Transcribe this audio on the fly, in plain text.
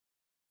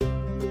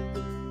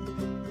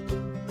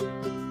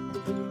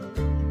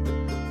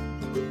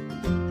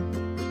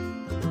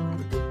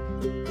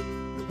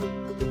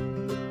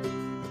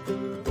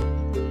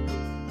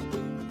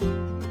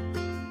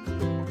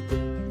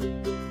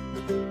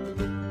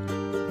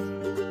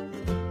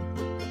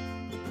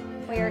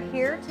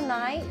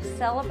night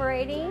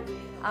celebrating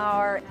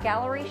our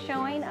gallery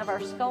showing of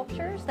our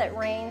sculptures that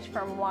range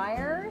from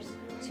wires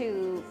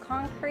to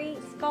concrete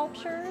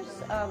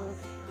sculptures,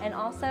 and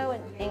also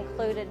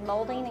included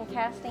molding and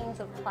castings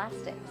of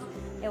plastics.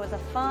 It was a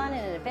fun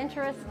and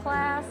adventurous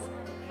class,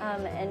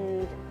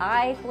 and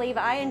I believe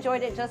I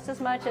enjoyed it just as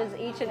much as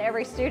each and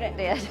every student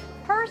did.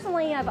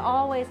 Personally, I've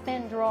always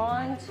been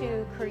drawn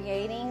to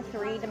creating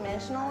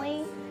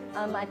three-dimensionally.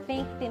 I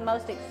think the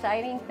most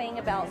exciting thing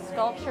about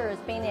sculpture is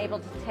being able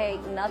to take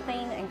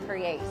nothing and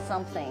create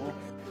something.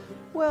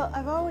 Well,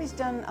 I've always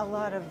done a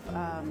lot of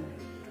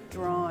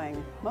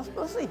drawing,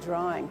 mostly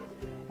drawing.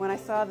 When I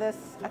saw this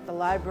at the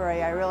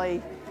library, I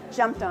really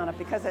jumped on it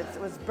because it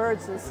was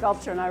birds and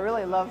sculpture, and I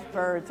really love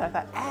birds. I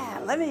thought,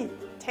 let me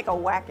take a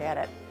whack at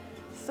it.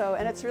 So,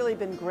 and it's really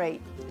been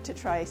great to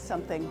try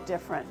something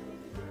different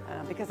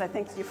because I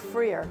think you're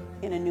freer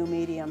in a new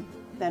medium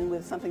than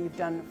with something you've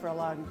done for a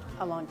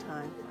long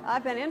time.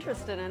 I've been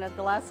interested in it.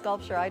 The last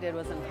sculpture I did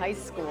was in high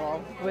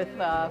school with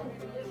a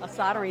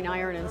soldering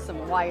iron and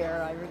some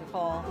wire, I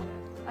recall.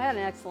 I had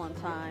an excellent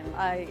time.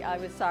 I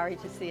was sorry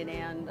to see it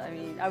end. I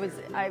mean,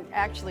 I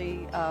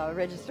actually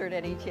registered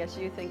at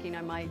ETSU thinking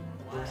I might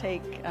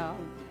take a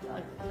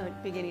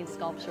beginning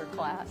sculpture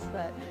class,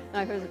 but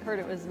I heard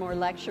it was more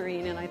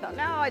lecturing, and I thought,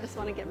 no, I just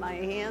want to get my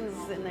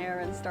hands in there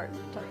and start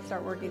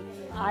working.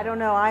 I don't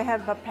know. I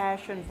have a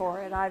passion for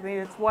it. I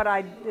mean,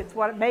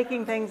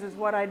 making things is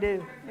what I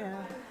do. Yeah.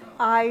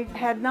 I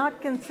had not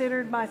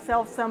considered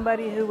myself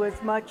somebody who was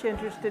much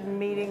interested in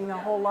meeting a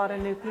whole lot of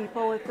new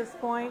people at this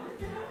point,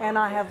 and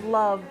I have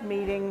loved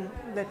meeting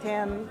the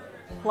 10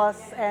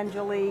 plus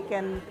Angelique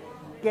and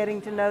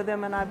getting to know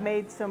them, and I've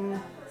made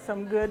some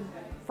good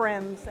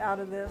friends out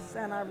of this,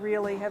 and I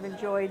really have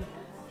enjoyed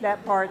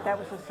that part. That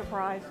was a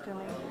surprise to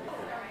me.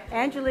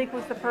 Angelique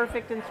was the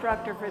perfect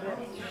instructor for this.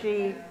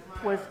 She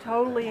was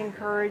totally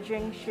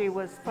encouraging. She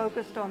was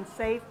focused on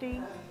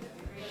safety.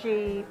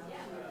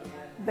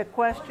 The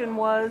question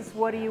was,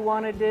 what do you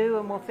want to do?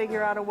 And we'll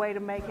figure out a way to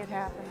make it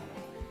happen.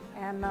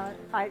 And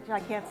I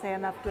can't say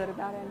enough good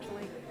about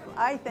Angelique.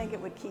 I think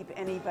it would keep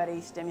anybody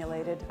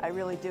stimulated. I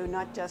really do,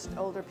 not just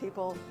older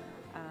people.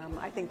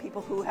 I think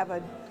people who have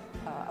a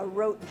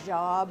rote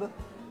job,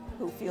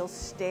 who feel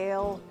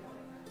stale,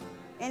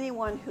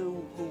 anyone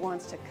who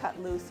wants to cut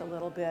loose a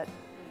little bit.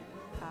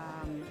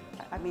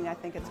 I mean, I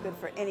think it's good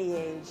for any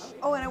age.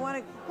 Oh, and I want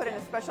to put in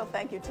a special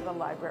thank you to the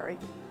library.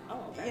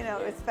 You know,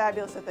 it's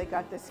fabulous that they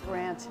got this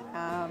grant.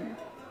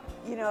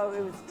 You know,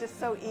 it was just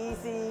so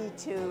easy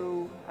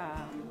to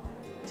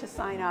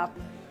sign up,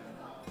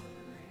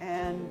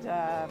 and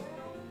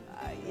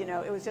you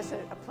know, it was just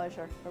a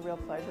pleasure, a real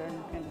pleasure,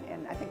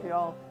 and I think we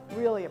all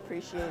really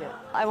appreciate it.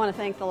 I want to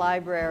thank the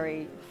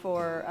library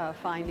for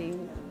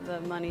finding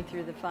the money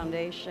through the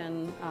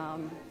foundation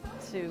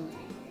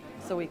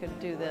so we could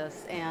do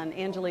this. And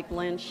Angelique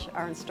Lynch,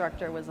 our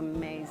instructor, was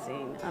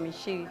amazing. I mean,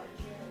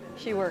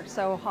 she worked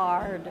so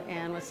hard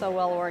and was so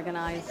well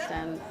organized,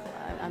 and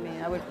I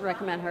mean, I would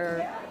recommend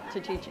her to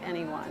teach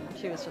anyone.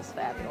 She was just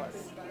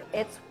fabulous.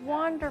 It's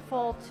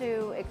wonderful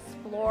to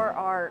explore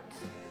art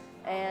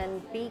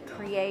and be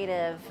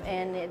creative,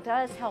 and it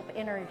does help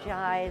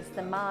energize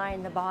the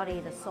mind, the body,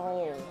 the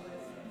soul.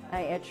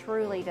 It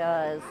truly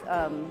does.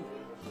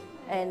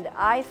 And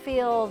I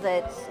feel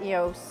that, you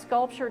know,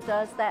 sculpture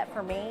does that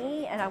for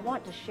me, and I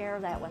want to share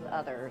that with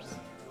others.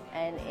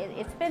 And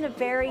it's been a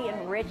very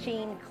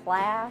enriching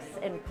class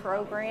and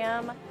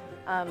program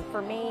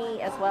for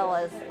me, as well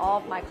as all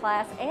of my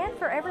class, and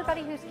for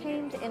everybody who's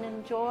came and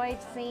enjoyed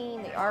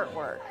seeing the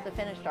artwork, the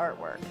finished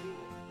artwork.